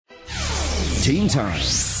Teen Time.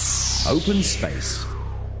 Open Space.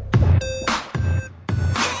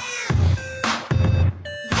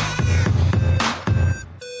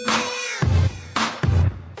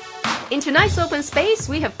 In tonight's Open Space,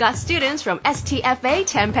 we have got students from STFA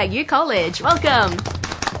Tampek U College. Welcome!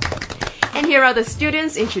 And here are the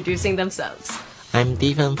students introducing themselves. I'm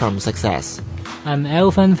Stephen from 6S. I'm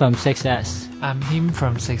Elvin from 6S. I'm him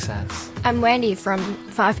from 6S. I'm Wendy from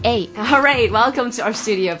 5A. All right, welcome to our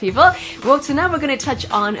studio, people. Well, tonight we're going to touch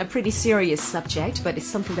on a pretty serious subject, but it's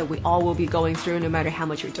something that we all will be going through no matter how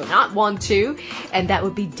much we do not want to, and that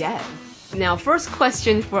would be death. Now, first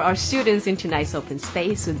question for our students in tonight's Open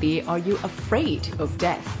Space would be, are you afraid of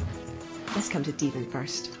death? Let's come to Stephen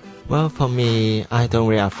first. Well, for me, I don't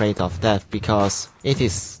really afraid of death because it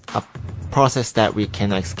is a process that we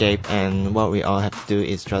cannot escape, and what we all have to do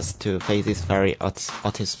is just to face it very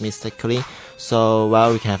optimistically, so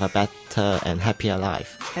we can have a better and happier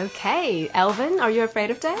life. Okay, Elvin, are you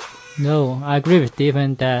afraid of death? No, I agree with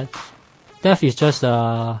Stephen that death is just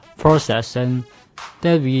a process and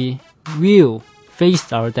that we will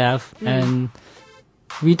face our death and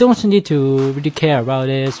we don't need to really care about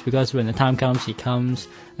it because when the time comes, it comes,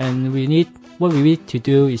 and what we need to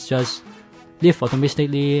do is just live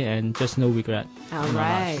optimistically and just no regret. All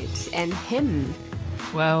right, and him?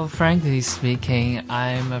 Well, frankly speaking,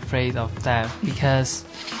 I'm afraid of death because,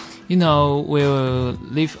 we will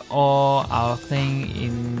leave all our thing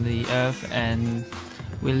in the earth and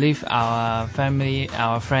we leave our family,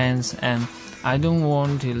 our friends, and I don't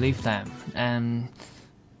want to leave them. And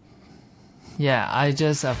I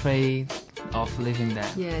just afraid of leaving them.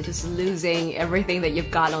 Yeah, just losing everything that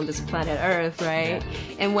you've got on this planet Earth, right?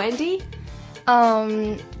 Yeah. And Wendy?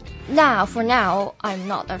 For now, I'm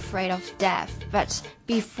not afraid of death. But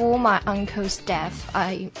before my uncle's death,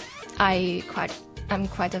 I'm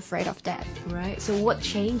quite afraid of death. Right. So what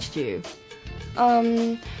changed you?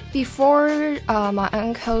 Before my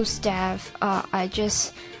uncle's death, I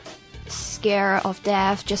just scared of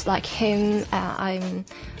death, just like him. I'm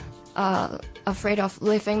afraid of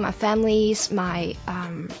leaving my families, my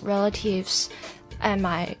relatives, and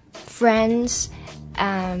my friends.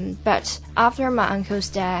 But after my uncle's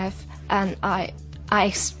death, and I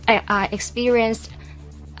experienced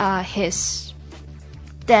his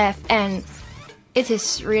death, and it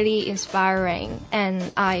is really inspiring.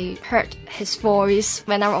 And I heard his voice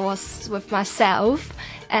when I was with myself,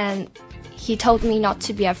 and he told me not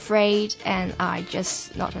to be afraid, and I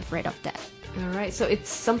just not afraid of death. All right, so it's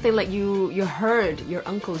something like you heard your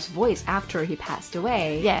uncle's voice after he passed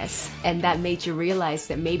away. Yes. And that made you realize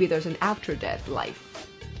that maybe there's an after-death life.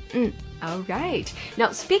 All right.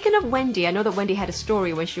 Now, speaking of Wendy, I know that Wendy had a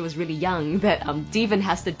story when she was really young that Stephen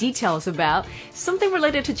has the details about. Something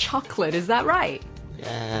related to chocolate, is that right?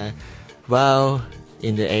 Yeah. Well,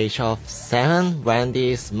 in the age of 7,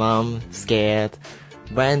 Wendy's mom scared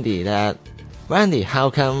Wendy that, Wendy, how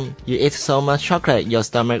come you eat so much chocolate? Your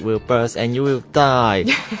stomach will burst and you will die.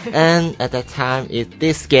 And at that time, it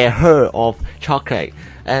did scare her of chocolate.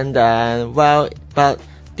 And but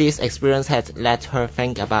this experience had led her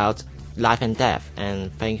think about life and death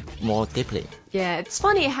and think more deeply. Yeah, it's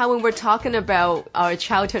funny how when we're talking about our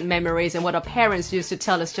childhood memories and what our parents used to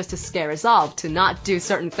tell us just to scare us off, to not do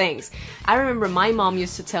certain things. I remember my mom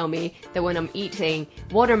used to tell me that when I'm eating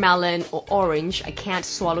watermelon or orange, I can't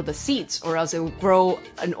swallow the seeds or else it will grow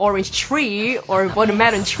an orange tree or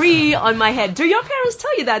watermelon tree on my head. Do your parents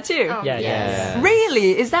tell you that too? Yeah.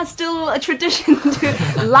 Really? Is that still a tradition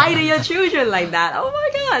to lie to your children like that? Oh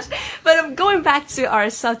my gosh. But going back to our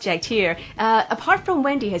subject here, apart from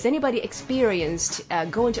Wendy, has anybody experienced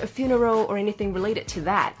going to a funeral or anything related to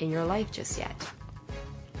that in your life just yet?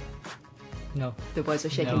 No. The boys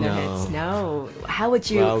are shaking their heads. No. How would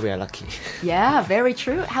you... Well, we are lucky. Yeah, very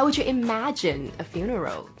true. How would you imagine a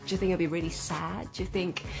funeral? Do you think it'll be really sad? Do you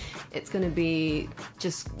think it's going to be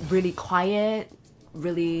just really quiet,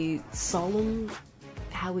 really solemn?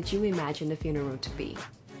 How would you imagine the funeral to be?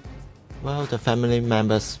 Well, the family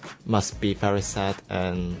members must be very sad,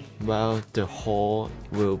 and the hall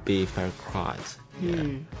will be very quiet. Yeah.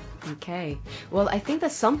 Okay. Well, I think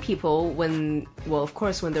that some people, of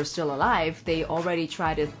course, when they're still alive, they already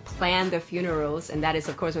try to plan their funerals, and that is,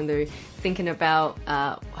 of course, when they're thinking about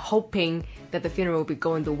hoping that the funeral will be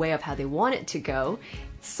going the way of how they want it to go.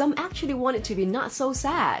 Some actually want it to be not so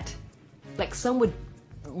sad. Like some would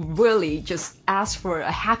really just ask for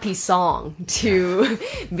a happy song to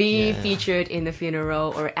be featured in the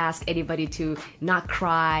funeral, or ask anybody to not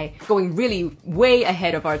cry, going really way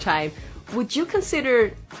ahead of our time. Would you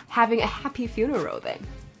consider having a happy funeral then?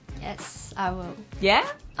 Yes, I will. Yeah?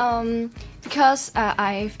 Because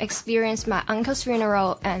I've experienced my uncle's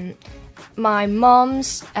funeral, and my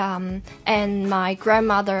mom's and my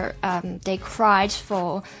grandmother, they cried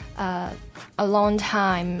for a long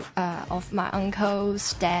time of my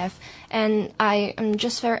uncle's death, and I am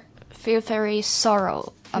just feel very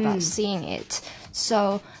sorrow about seeing it.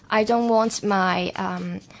 So I don't want my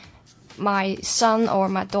my son or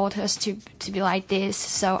my daughters to be like this.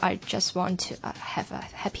 So I just want to have a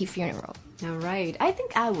happy funeral. All right. I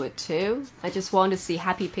think I would too. I just want to see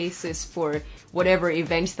happy faces for whatever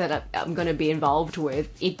events that I'm going to be involved with,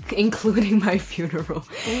 including my funeral.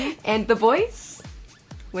 And the boys?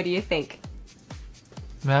 What do you think?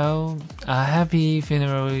 Well, a happy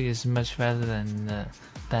funeral is much better than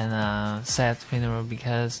a sad funeral,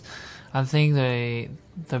 because I think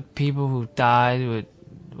the people who died would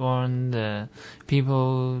want the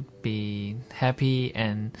people be happy,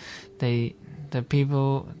 and the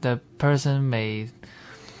person may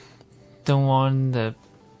don't want the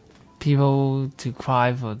people to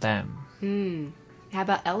cry for them. How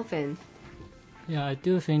about Elvin? Yeah, I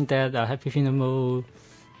do think that a happy funeral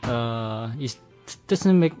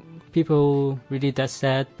doesn't make people really that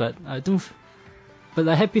sad, but I don't. But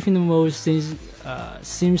a happy funeral seems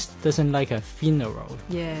doesn't like a funeral.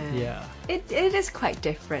 Yeah. It is quite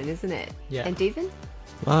different, isn't it? Yeah. And Devin?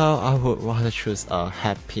 Well, I would rather choose a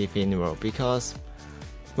happy funeral because,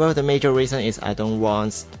 well, the major reason is I don't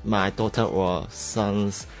want my daughter or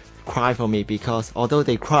sons cry for me, because although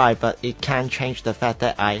they cry, but it can't change the fact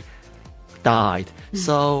that I died.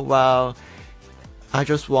 So, well, I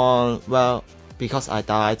just want, well, because I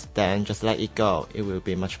died, then just let it go. It will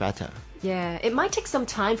be much better. Yeah, it might take some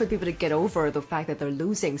time for people to get over the fact that they're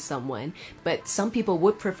losing someone, but some people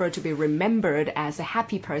would prefer to be remembered as a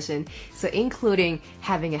happy person, so including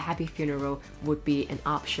having a happy funeral would be an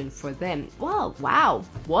option for them. Well, wow,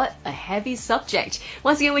 what a heavy subject.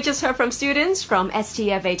 Once again, we just heard from students from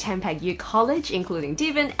STFA Tampeg Youth College, including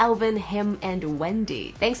Devin, Elvin, Him, and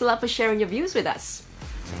Wendy. Thanks a lot for sharing your views with us.